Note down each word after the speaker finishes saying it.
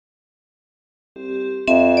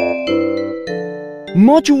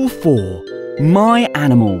Module 4. My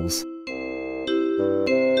Animals.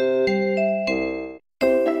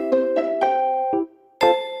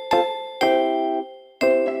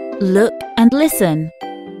 Look and listen.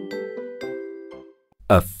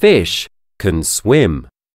 A fish can swim.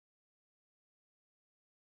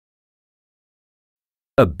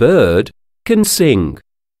 A bird can sing.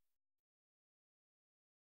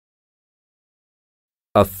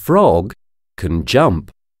 A frog can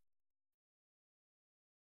jump.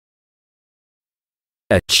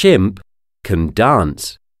 A chimp can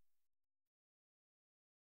dance.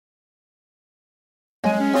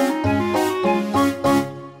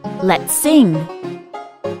 Let's sing.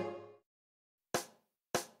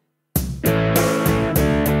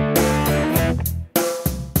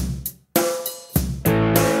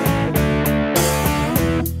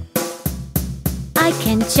 I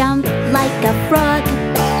can jump like a frog.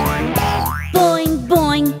 Boing,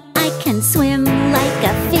 boing, I can swim like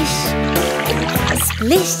a fish.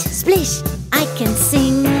 Splish, splish, I can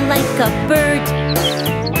sing like a bird.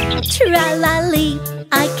 Tra-la-lee,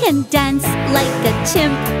 I can dance like a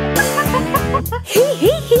chimp. Hee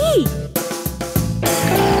hee hee!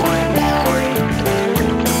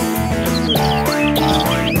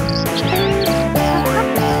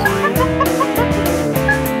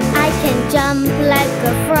 I can jump like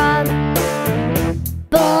a frog.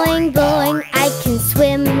 Boing, boing, I can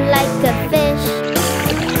swim like a fish.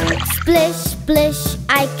 Splish, splish,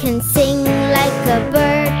 I can sing like a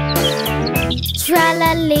bird.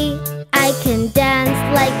 Tra-la-lee, I can dance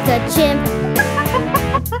like a chimp.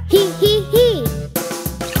 Hee hee hee!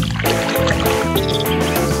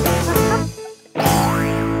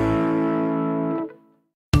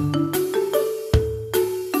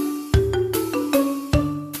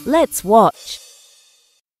 Let's watch.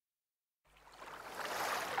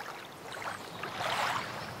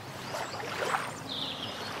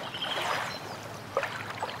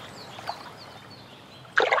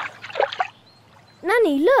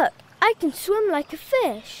 Nanny, look! I can swim like a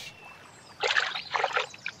fish.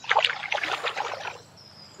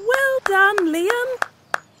 Well done, Liam.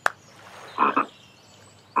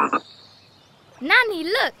 Nanny,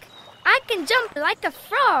 look! I can jump like a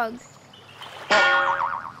frog.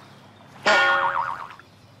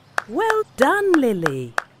 Well done,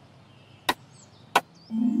 Lily.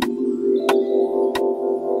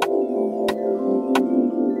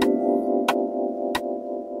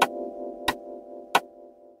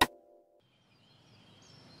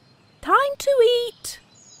 Time to eat.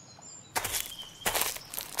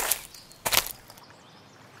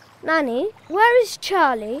 Nanny, where is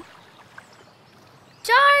Charlie?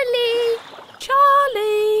 Charlie!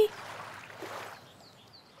 Charlie!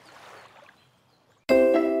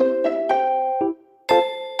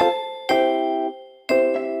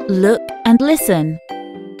 Look and listen.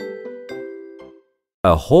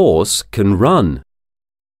 A horse can run.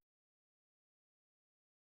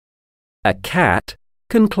 A cat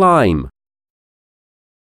can climb.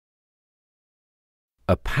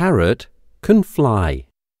 A parrot can fly.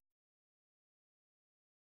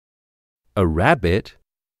 A rabbit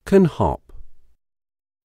can hop.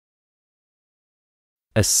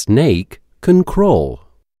 A snake can crawl.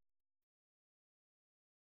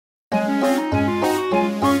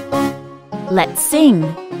 Let's sing.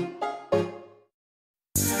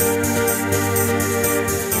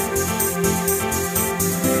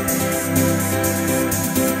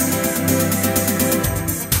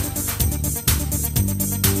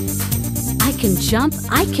 I can jump,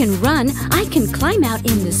 I can run, I can climb out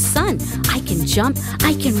in the sun. I can jump,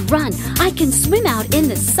 I can run, I can swim out in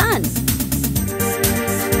the sun.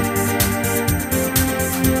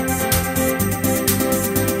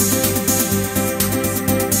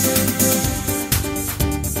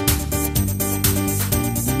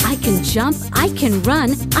 I can jump, I can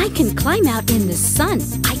run, I can climb out in the sun.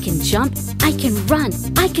 I can jump, I can run,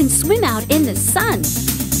 I can swim out in the sun.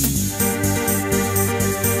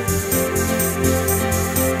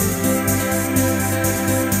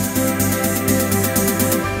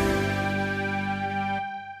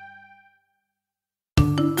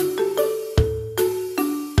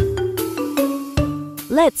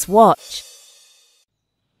 Let's watch.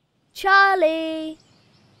 Charlie!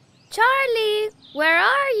 Charlie, where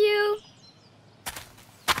are you?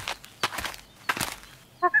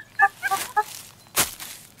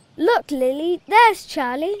 Look, Lily, there's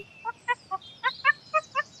Charlie.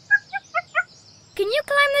 Can you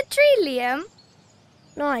climb the tree, Liam?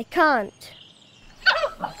 No, I can't.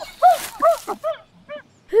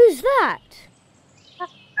 Who's that?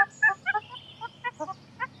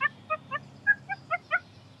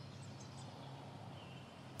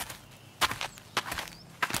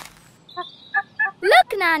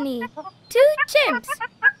 Nanny. 2 chimps.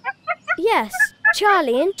 Yes,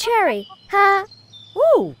 Charlie and Cherry. Ha!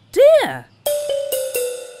 Oh, dear.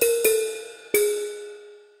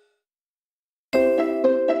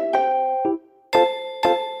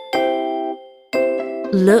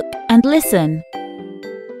 Look and listen.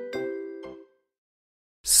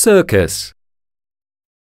 Circus.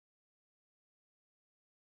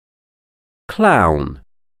 Clown.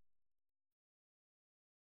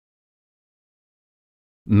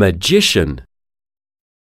 Magician.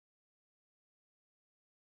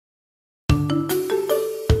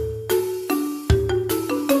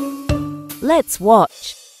 Let's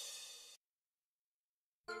watch.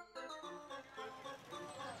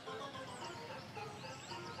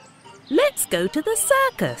 Let's go to the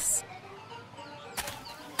circus.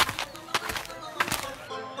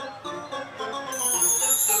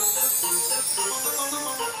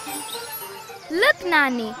 Look,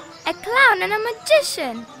 Nanny. A clown and a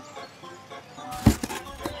magician.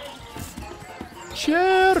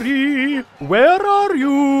 Cherry, where are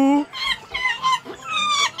you?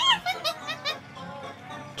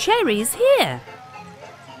 Cherry's here.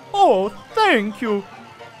 Oh, thank you.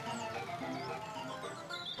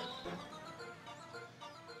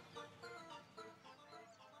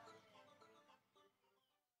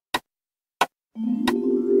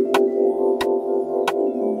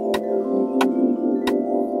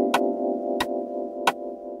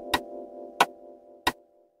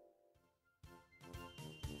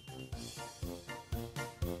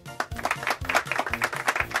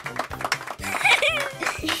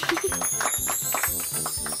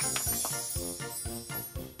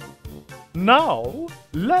 Now,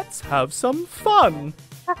 let's have some fun.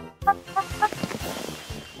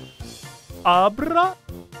 Abra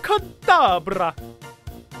cadabra.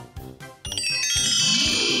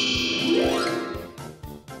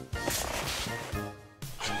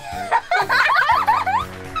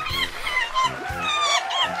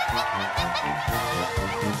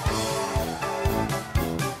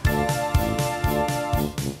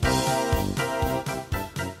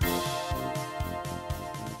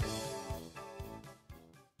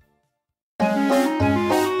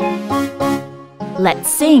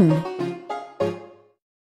 Let's sing.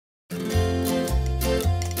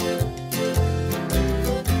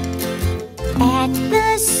 At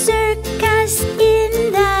the circus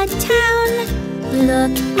in the town,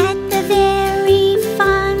 look at the very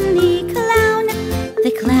funny clown.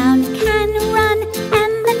 The clown can run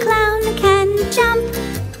and the clown can jump,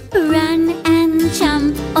 run and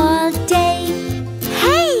jump all day.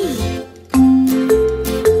 Hey!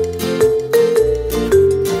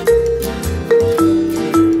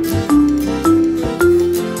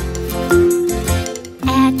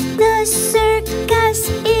 At the circus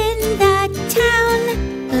in the town,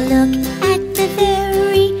 look at the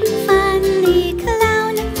very funny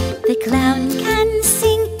clown. The clown can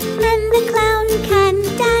sing and the clown can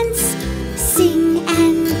dance, sing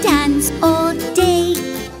and dance all day.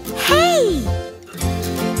 Hey!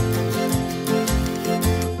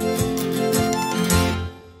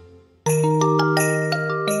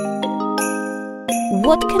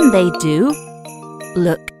 What can they do?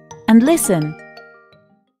 Look and listen.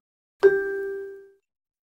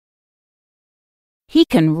 He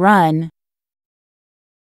can run.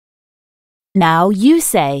 Now you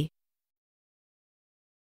say.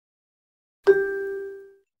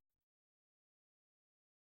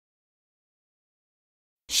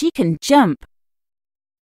 She can jump.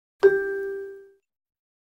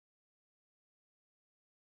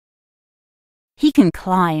 He can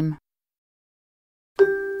climb.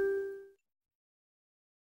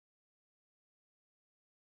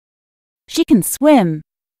 She can swim.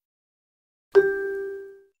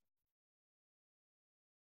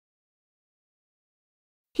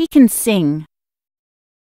 He can sing.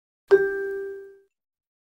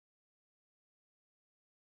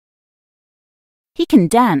 He can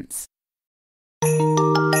dance.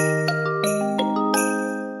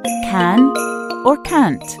 Can or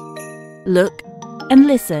can't? Look and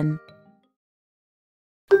listen.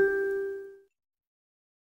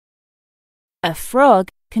 A frog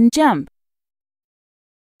can jump.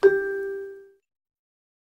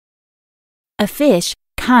 A fish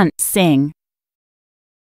can't sing.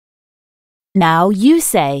 Now you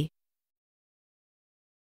say.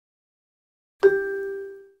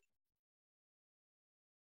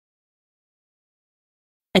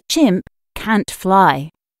 A chimp can't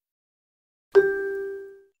fly.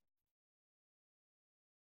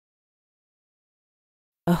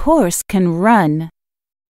 A horse can run.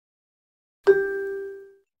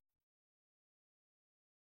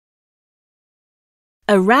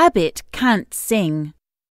 A rabbit can't sing.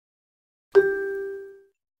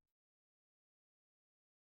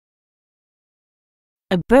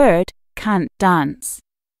 A bird can't dance.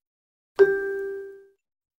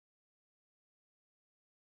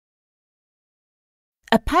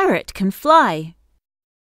 A parrot can fly.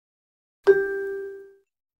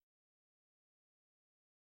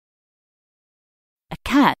 A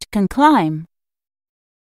cat can climb.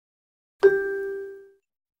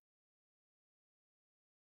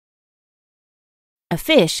 A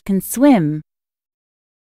fish can swim.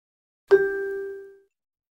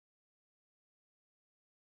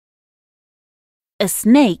 A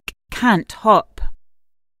snake can't hop.